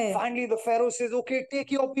करता है। Finally, the Pharaoh says, okay,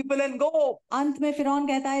 take your people and go. अंत में फिरौन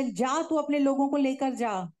कहता है, जा तू अपने लोगों को लेकर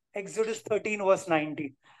जा। Exodus 13 verse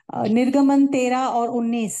 19. निर्गमन 13 और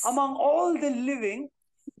 19। Among all the living,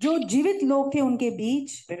 जो जीवित लोग थे उनके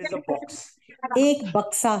बीच there is a box. एक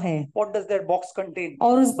बक्सा है। What does that box contain?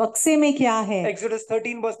 और उस बक्से में क्या है? Exodus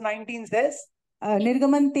 13 verse 19 says,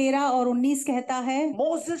 निर्गमन 13 और 19 कहता है,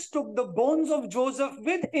 Moses took the bones of Joseph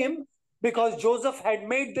with him because Joseph had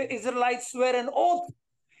made the Israelites swear an oath.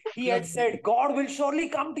 He had said, God will surely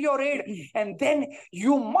come to your aid, and then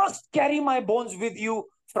you must carry my bones with you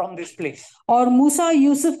from this place. और मूसा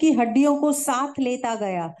यूसुफ की हड्डियों को साथ लेता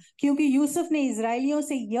गया, क्योंकि यूसुफ ने इजरायलियों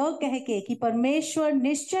से यह कह के कि परमेश्वर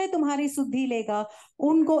निश्चय तुम्हारी सुधि लेगा,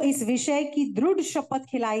 उनको इस विषय की दृढ़ शपथ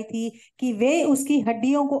खिलाई थी कि वे उसकी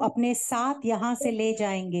हड्डियों को अपने साथ यहाँ से ले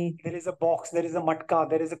जाएंगे। There is a box, there is a matka,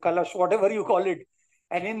 there is a kalash, whatever you call it,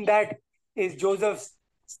 and in that is Joseph's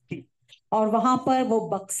teeth. और वहां पर वो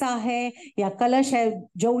बक्सा है या कलश है,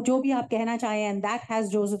 जो भी आप कहना चाहें, and that has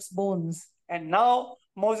Joseph's bones. And now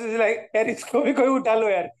Moses is like, यार इसको भी कोई उठा लो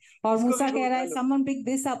यार, और इसको मूसा भी कह रहा है उठा लो। someone pick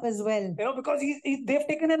this up as well. Because they've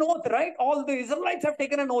taken an oath, right? All the Israelites have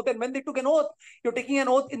taken an oath, and when they took an oath, you're taking an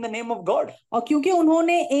oath in the name of God. और क्योंकि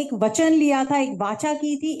उन्होंने एक वचन लिया था, एक वाचा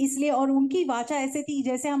की थी, इसलिए, और उनकी वाचा ऐसे थी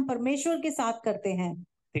जैसे हम परमेश्वर के साथ करते हैं।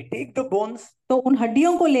 They take the bones तो उन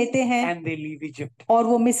हड्डियों को लेते हैं and they leave Egypt. और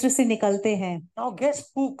वो मिस्र से निकलते हैं। Now guess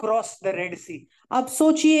who crossed the Red Sea? अब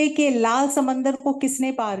सोचिए कि लाल समंदर को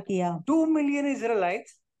किसने पार किया? 2 million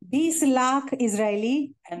Israelites 20 lakh Israeli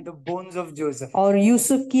and the bones of Joseph. और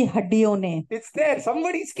यूसुफ की हड्डियों ने। It's there.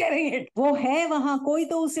 Somebody's carrying it. वो है वहां, कोई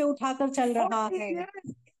तो उसे उठाकर चल रहा 40 है।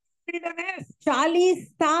 years wilderness. 40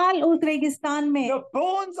 साल उस रेगिस्तान में The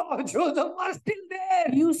bones of Joseph are still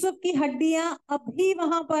there. Yusuf की हड्डियां अभी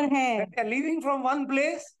वहां पर है। When they're leaving from one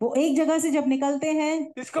place, वो एक जगह से जब निकलते हैं,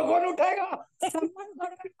 इसको कौन उठाएगा? someone's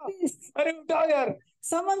gotta pick this. अरे उठाओ यार।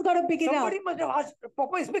 Someone's gotta pick it up. Somebody must have asked,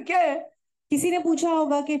 पापा इसमें क्या है? किसी ने पूछा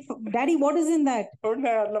होगा कि daddy what is in that? छोड़ना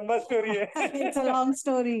यार, लंबा स्टोरी है। It's a long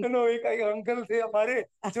story. एक अंकल थे हमारे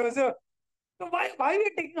जोसेफ, तो why we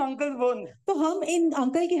taking uncle's bones? तो हम इन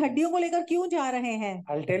अंकल की हड्डियों को लेकर क्यों जा रहे हैं?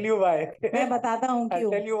 I'll tell you why. मैं बताता हूँ I'll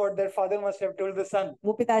क्यों। tell you what their father must have told the son.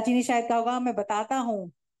 वो पिताजी ने शायद कहा होगा, मैं बताता हूँ।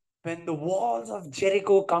 When the walls of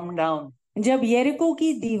Jericho come down, जब यरीको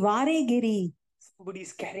की दीवारें गिरी, somebody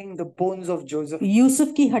is carrying the bones of Joseph.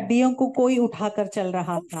 Yusuf की हड्डियों को कोई उठाकर चल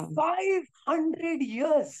रहा था। 500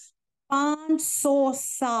 years. 500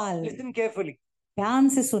 साल। Listen carefully. ध्यान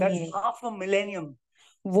से That's सुनिए। half a millennium.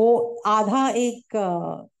 वो आधा एक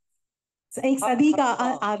सदी का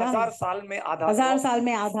आधा है। 1000 साल में आधा। 1000 साल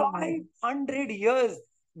में आधा है। 500 years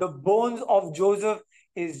the bones of Joseph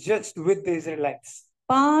is just with the Israelites.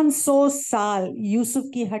 500 साल यूसुफ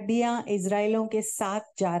की हड्डियां इजराइलों के साथ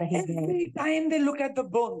जा रही है। Every time they look at the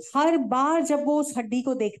bones, हर बार जब वो उस हड्डी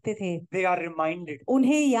को देखते थे, they are reminded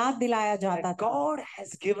उन्हें याद दिलाया जाता that था God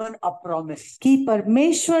has given a promise. कि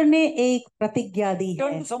परमेश्वर ने एक प्रतिज्ञा दी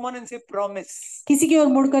Turn है। to someone and say promise. किसी की ओर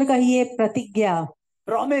मुड़कर कहिए प्रतिज्ञा।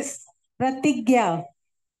 Promise. प्रतिज्ञा।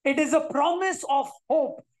 It is a promise of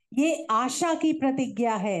hope ये आशा की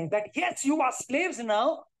प्रतिज्ञा है that yes, you are slaves now.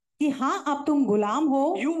 कि हाँ, अब तुम गुलाम हो।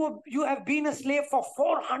 You have been a slave for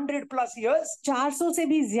 400 plus years. 400 से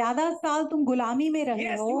भी ज्यादा साल तुम गुलामी में रहे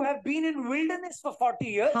Yes, हो। you have been in wilderness for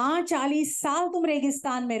 40 years. हाँ, 40 साल तुम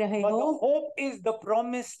रेगिस्तान में रहे But हो। the hope is the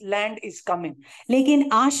promised land is coming. लेकिन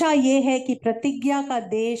आशा ये है कि प्रतिज्ञा का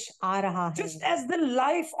देश आ रहा है। Just as the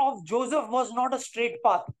life of Joseph was not a straight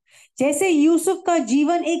path. जैसे यूसुफ का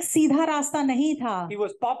जीवन एक सीधा रास्ता नहीं था। He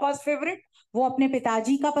was Papa's favorite. वो अपने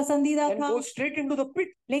पिताजी का पसंदीदा Then था, goes straight into the pit.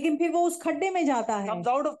 लेकिन फिर वो उस खड्डे में जाता है, Comes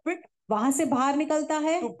out of pit वहां से बाहर निकलता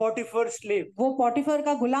है, to Potiphar's slave. वो पोटिफर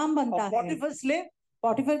का गुलाम बनता Of है। Potiphar's slave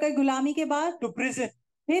पोटिफर का गुलामी के बाद to prison.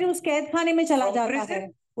 फिर उस कैद खाने में चला From जाता prison है।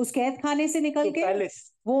 उस कैद खाने से निकल to के palace.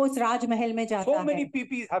 वो उस राजमहल में जाता So many है।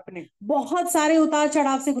 PPs happening. बहुत सारे उतार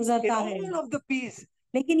चढ़ाव से In गुजरता है, all of the P's,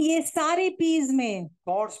 लेकिन ये सारी पीस में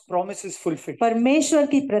God's promise is fulfilled. परमेश्वर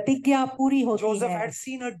की प्रतिज्ञा पूरी होती Joseph है। had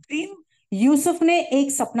seen a dream Yusuf ने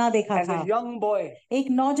एक सपना देखा as था, a young boy एक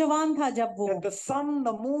नौजवान था जब वो, that the sun,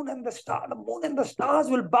 the moon, and the moon and the stars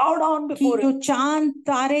will bow down कि before जो him. चांद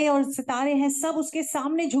तारे और सितारे हैं सब उसके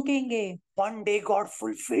सामने झुकेंगे। One day God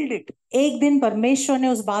fulfilled it. एक दिन परमेश्वर ने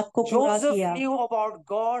उस बात को पूरा Joseph किया। knew about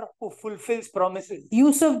God who fulfills promises.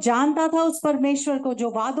 Yusuf जानता था उस परमेश्वर को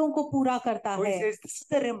जो वादों को पूरा करता So he है, says, this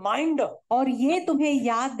is a reminder. और ये तुम्हें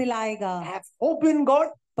याद दिलाएगा, Have hope in God.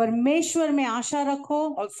 परमेश्वर में आशा रखो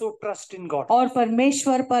Also trust in God. और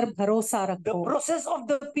परमेश्वर पर भरोसा The रखो। process of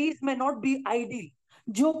the peace may not be ideal.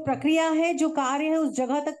 जो प्रक्रिया है, जो कार्य है उस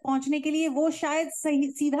जगह तक पहुंचने के लिए, वो शायद सही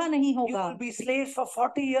सीधा नहीं You होगा। will be slaves for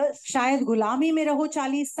 40 years. शायद गुलामी में रहो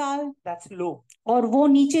 40 साल, That's low. और वो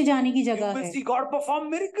नीचे जाने की You जगह will है। see God perform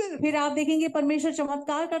miracles. फिर आप देखेंगे परमेश्वर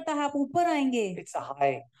चमत्कार करता है, आप ऊपर आएंगे, It's a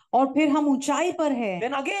high. और फिर हम ऊंचाई पर है।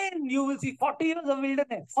 Then again you will see 40 years of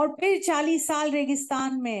wilderness. और फिर 40 साल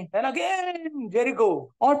रेगिस्तान में, Then again Jericho.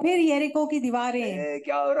 और फिर यरीको की दीवारें।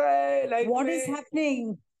 क्या हो रहा है लाइफ What is में?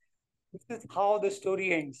 happening? This is how the story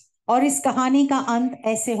ends. और इस कहानी का अंत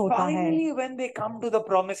ऐसे होता है। Finally, when they come to the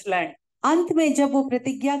promised land, अंत में जब वो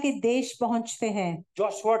प्रतिज्ञा के देश पहुंचते हैं,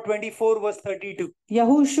 Joshua 24 verse 32.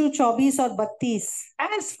 यहोशू 24 और 32।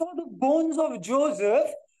 As for the bones of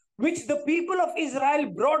Joseph, which the people of Israel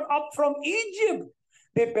brought up from Egypt,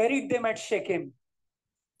 they buried them at Shechem.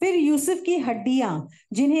 फिर यूसुफ की हड्डियां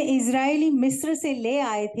जिन्हें इजरायली मिस्र से ले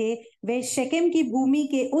आए थे, वे शेकेम की भूमि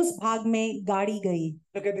के उस भाग में गाड़ी गई।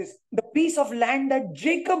 Look at this. The piece of land that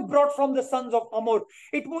Jacob brought from the sons of Hamor.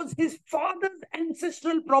 It was his father's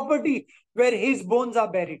ancestral property where his bones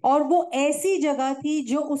are buried. और वो ऐसी जगह थी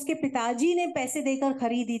जो उसके पिताजी ने पैसे देकर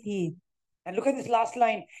खरीदी थी। And look at this last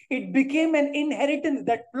line. It became an inheritance.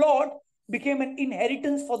 That plot became an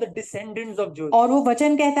inheritance for the descendants of Joseph. और वो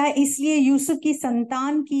वचन कहता है इसलिए यूसुफ की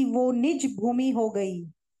संतान की वो निज भूमि हो गई।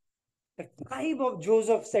 The tribe of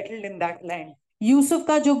Joseph settled in that land. Yusuf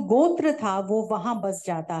का जो गोत्र था वो वहां बस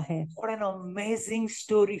जाता है। What an amazing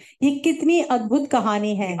story. ये कितनी अद्भुत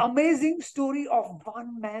कहानी है। The amazing story of one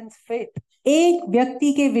man's faith. एक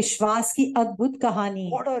व्यक्ति के विश्वास की अद्भुत कहानी।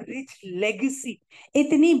 What a rich legacy.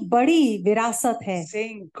 इतनी बड़ी विरासत है।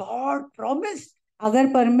 Saying God promised, अगर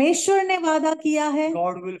परमेश्वर ने वादा किया है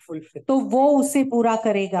God will fulfill. तो वो उसे पूरा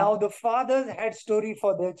करेगा। Now the fathers had story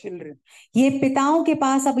for their children. ये पिताओं के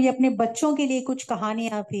पास अभी अपने बच्चों के लिए कुछ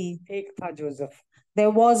कहानियां थी। एक था Joseph.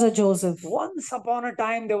 There was a Joseph. Once upon a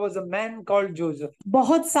time there was a man called Joseph.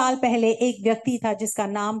 बहुत साल पहले एक व्यक्ति था जिसका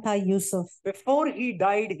नाम था Yusuf. Before he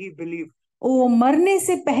died, he believed वो मरने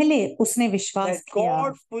से पहले उसने विश्वास that किया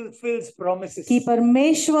God fulfills promises. कि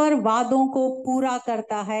परमेश्वर वादों को पूरा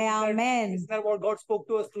करता है। आमेन। Isn't that what God spoke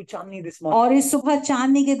to us through Chandni this morning? और इस सुबह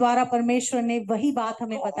चांदनी के द्वारा परमेश्वर ने वही बात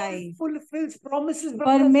हमें बताई। God fulfills promises.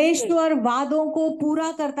 परमेश्वर वादों को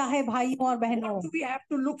पूरा करता है भाइयों और बहनों। What do we have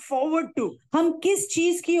to look forward to? हम किस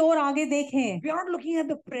चीज की ओर आगे देखें? We are not looking at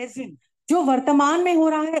the present. जो वर्तमान में हो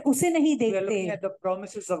रहा है उसे नहीं We are looking देखते, at the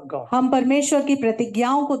promises of God. हम परमेश्वर की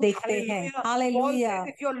प्रतिज्ञाओं को देखते हैं। Hallelujah. Paul hallelujah.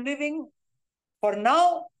 says, if you are living for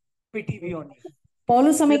now, pity be on you.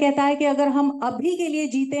 पौलुस हमें कहता है कि अगर हम अभी के लिए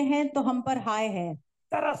जीते हैं तो हम पर हाय है।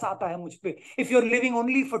 तरस आता है मुझ पे। If you are living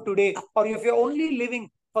only for today, or if you are only living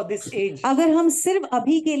for this age, अगर हम सिर्फ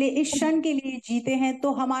अभी के लिए इस क्षण के लिए जीते हैं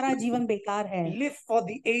तो हमारा जीवन बेकार है। live for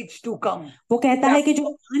the age to come. वो कहता है कि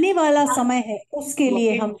जो आने वाला समय है उसके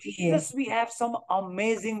लिए हम In जिए। Jesus we have some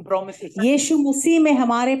amazing promises. यीशु मसीह में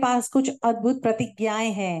हमारे पास कुछ अद्भुत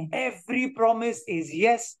प्रतिज्ञाएं हैं। Every promise is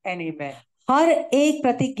yes and amen. हर एक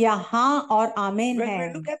प्रतिज्ञा हाँ और आमीन When है।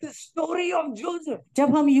 we look at the story of Joseph,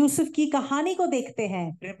 जब हम यूसुफ की कहानी को देखते हैं,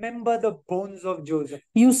 remember the bones of Joseph.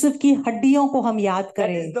 Yusuf की हड्डियों को हम याद That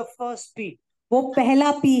करें। is the first P. वो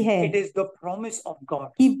पहला पी है It is the promise of God.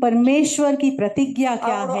 कि परमेश्वर की प्रतिज्ञा I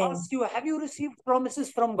क्या want to है। ask you, have you received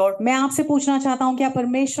promises from God? मैं आपसे पूछना चाहता हूँ क्या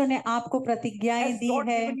परमेश्वर ने आपको प्रतिज्ञाएं Has दी God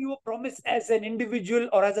है? given you a promise as an individual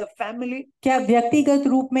or as a family? क्या व्यक्तिगत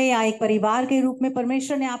रूप में या एक परिवार के रूप में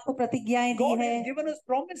परमेश्वर ने आपको प्रतिज्ञाएं दी God है? has given us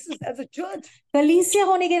promises as a church. कलीसिया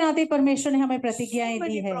होने के नाते परमेश्वर ने हमें प्रतिज्ञाएं So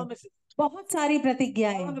दी many है। promises. बहुत सारी One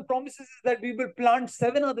प्रतिज्ञाएं। of the promises is that we will plant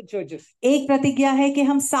 7 other churches. एक प्रतिज्ञा है कि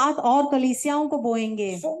हम 7 और कलीसियाओं को बोएंगे।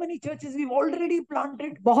 So many churches we've already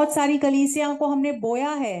planted. बहुत सारी कलीसियाओं को हमने बोया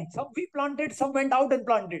है। Some we planted, some went out and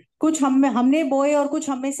planted. कुछ हमने बोए और कुछ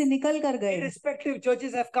हम में से निकल कर गए। Irrespective,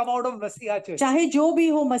 churches have come out of Messiah Church. चाहे जो भी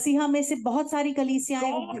हो, मसीहा में से बहुत सारी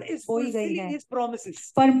कलीसियाएं God is बोई गई fulfilling हैं। His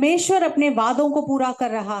promises, परमेश्वर अपने वादों को पूरा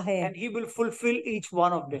कर रहा है and He will fulfill each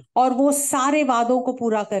one of them. और वो सारे वादों को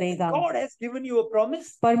पूरा करेगा। God has given you a promise,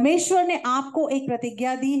 परमेश्वर ने आपको एक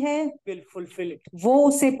प्रतिज्ञा दी है, will fulfill it. वो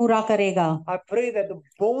उसे पूरा करेगा। I pray that the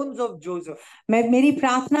bones of Joseph मेरी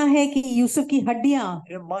प्रार्थना है कि यूसुफ की हड्डियां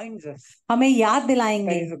reminds us हमें याद that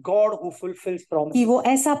दिलाएंगे He is a God who fulfills कि promises. वो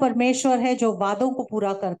ऐसा परमेश्वर है जो वादों को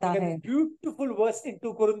पूरा करता Look at है। this beautiful verse in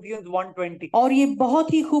 2 Corinthians 1:20. और ये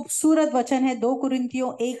बहुत ही खूबसूरत वचन है 2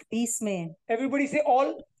 कुरिन्थियों 1:20 में। Everybody say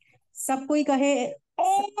all. सब कोई कहे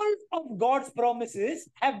All of God's promises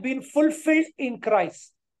have been fulfilled in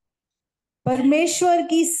Christ. परमेश्वर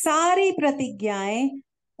की सारी प्रतिज्ञाएं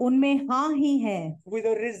उनमें हाँ ही है। With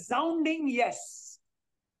a resounding yes.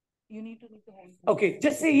 Okay,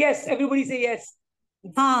 just say yes. Everybody say yes.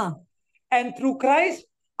 हाँ। And through Christ,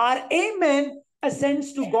 our amen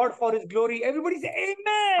ascends to God for His glory. Everybody say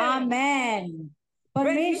amen. Amen.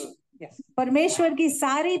 Yes. परमेश्वर की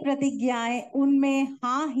सारी प्रतिज्ञाएं उनमें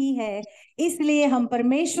हाँ ही है, इसलिए हम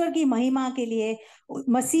परमेश्वर की महिमा के लिए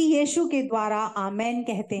मसीह यीशु के द्वारा आमेन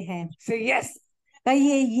कहते हैं। Say yes.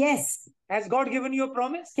 कहिए yes. Has God given you a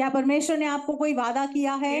promise? क्या परमेश्वर ने आपको कोई वादा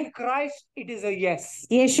किया है? In Christ, it is a yes.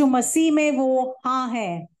 यीशु मसीह में वो हाँ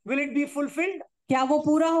है। Will it be fulfilled? क्या वो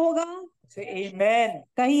पूरा होगा? Say amen.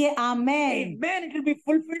 कहिए आमेन। Amen. It will be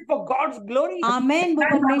fulfilled for God's glory. आमेन, वो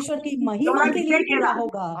परमेश्वर की महिमा के लिए पूरा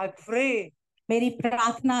होगा। I pray मेरी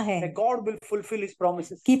प्रार्थना है that God will fulfill His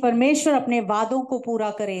promises. कि परमेश्वर अपने वादों को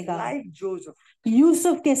पूरा करेगा। Like Joseph,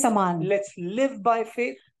 यूसुफ के समान let's live by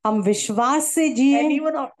faith. हम विश्वास से जिए And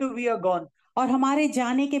even after we are gone, और हमारे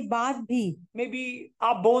जाने के बाद भी maybe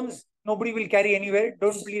our bones nobody will carry anywhere.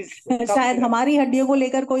 Don't please. शायद हमारी हड्डियों को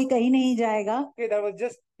लेकर कोई कहीं नहीं जाएगा। Okay, that was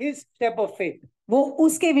just his step of faith. वो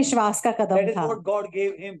उसके विश्वास का That कदम is था। what God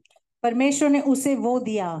gave him. परमेश्वर ने उसे वो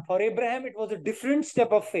दिया। For Abraham, it was a different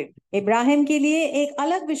step of faith. Ibrahim के लिए एक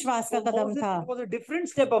अलग विश्वास का For कदम Moses, था। it was a different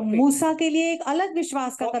step of faith. मूसा के लिए एक अलग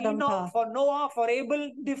विश्वास का For कदम था। Enoch, for Noah, for Abel,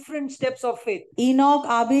 different steps of faith. Enoch,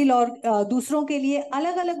 Abel और दूसरों के लिए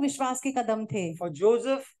अलग अलग विश्वास के कदम थे। For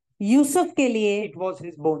Joseph, यूसुफ के लिए it was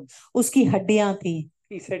his bones. उसकी हड्डियां थी।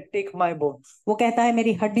 He said, "Take my bones." वो कहता है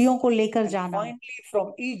मेरी हड्डियों को लेकर And जाना। finally, from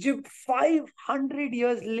Egypt, 500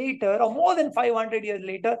 years later, or more than 500 years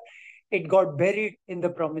later, it got buried in the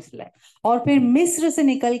promised land. और फिर मिस्र से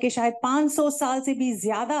निकल के शायद 500 साल से भी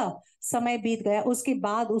ज्यादा समय बीत गया, उसके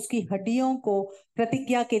बाद उसकी हड्डियों को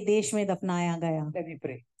प्रतिज्ञा के देश में दफनाया गया। Let me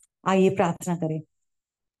pray. आइए प्रार्थना करें।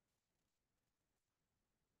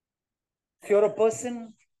 If you're a person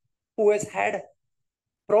who has had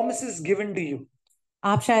promises given to you,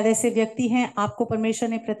 आप शायद ऐसे व्यक्ति हैं, आपको परमेश्वर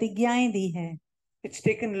ने प्रतिज्ञाएं दी हैं, it's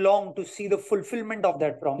taken long to see the fulfillment of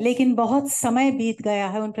that promise. लेकिन बहुत समय बीत गया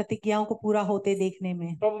है उन प्रतिज्ञाओं को पूरा होते देखने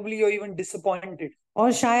में, Probably you're even disappointed.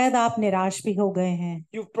 और शायद आप निराश भी हो गए हैं,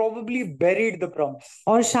 You've probably buried the promise.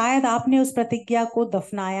 और शायद आपने उस प्रतिज्ञा को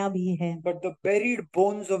दफनाया भी है। But the buried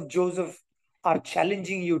bones of Joseph are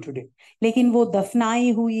challenging you today. लेकिन वो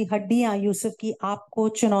दफनाई हुई हड्डियां यूसुफ की आपको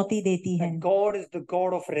चुनौती देती हैं That God is the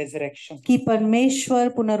God of resurrection. कि परमेश्वर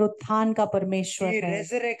पुनरुत्थान का परमेश्वर He है।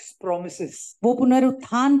 resurrects promises. वो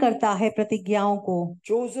पुनरुत्थान करता है प्रतिज्ञाओं को।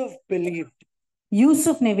 Joseph believed,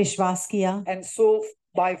 यूसुफ ने विश्वास किया, and so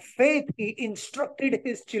by faith he instructed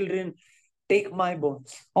his children, "Take my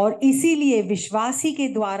bones." और इसीलिए विश्वास ही के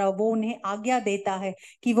द्वारा वो उन्हें आज्ञा देता है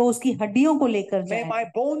कि वो उसकी हड्डियों को लेकर May जाएं। my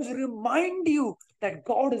bones remind you that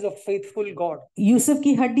God is a faithful God. Yusuf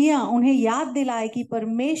की हड्डियां उन्हें याद दिलाए कि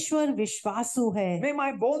परमेश्वर विश्वासु है। May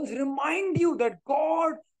my bones remind you that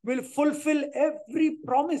God will fulfill every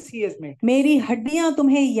promise he has made. मेरी हड्डियां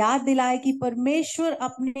तुम्हें याद दिलाए कि परमेश्वर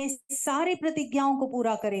अपने सारी प्रतिज्ञाओं को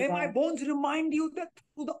पूरा May करेगा। my bones remind you that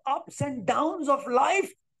through the ups and downs of life,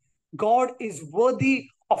 God is worthy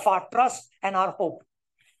of our trust and our hope.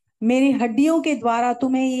 मेरी हड्डियों के द्वारा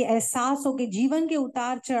तुम्हें ये एहसास हो कि जीवन के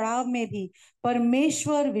उतार चढ़ाव में भी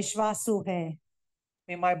परमेश्वर विश्वासु है।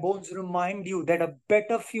 May my bones remind you that a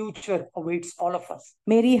better future awaits all of us.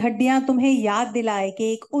 मेरी हड्डियां तुम्हें याद दिलाए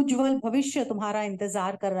कि एक उज्जवल भविष्य तुम्हारा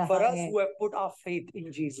इंतजार कर For रहा us है, who have put our faith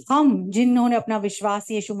in Jesus. हम जिन्होंने अपना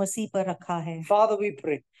विश्वास यीशु मसीह पर रखा है। Father, we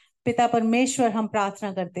pray. पिता परमेश्वर, हम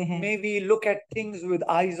प्रार्थना करते हैं, May we look at things with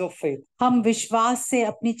eyes of faith. हम विश्वास से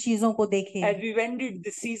अपनी चीजों को देखें। As we've ended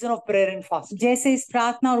the season of prayer and fasting, जैसे इस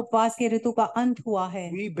प्रार्थना और उपवास के ऋतु का अंत हुआ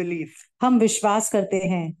है, we believe हम विश्वास करते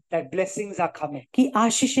हैं that blessings are coming. कि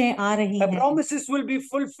आशीषें आ रही The हैं, promises will be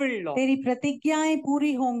fulfilled, Lord. तेरी प्रतिज्ञाएं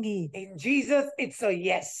पूरी होंगी। In Jesus, it's a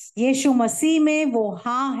yes. यीशु मसीह में वो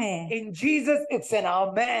हाँ है, In Jesus, it's an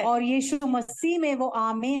amen. और यीशु मसीह में वो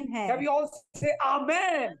आमीन है। Can we all say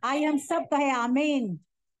amen? आइए हम सब कहे आमीन।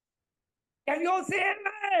 Can we all say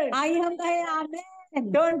amen? आइए हम कहे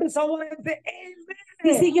आमीन। Turn to someone and say amen.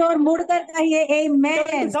 किसी की ओर मुड़कर कहिए Turn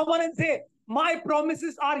to आमीन। someone and say, my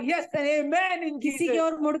promises are yes and amen in किसी की Jesus.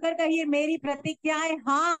 ओर मुड़कर कहिए मेरी प्रतिज्ञाएं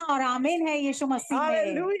हाँ और आमीन है यीशु मसीह में।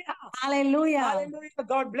 Hallelujah. Hallelujah. Hallelujah.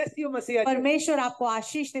 God bless you, Messiah. परमेश्वर आपको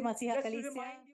आशीष दे मसीहा Just to कलीसिया। remind you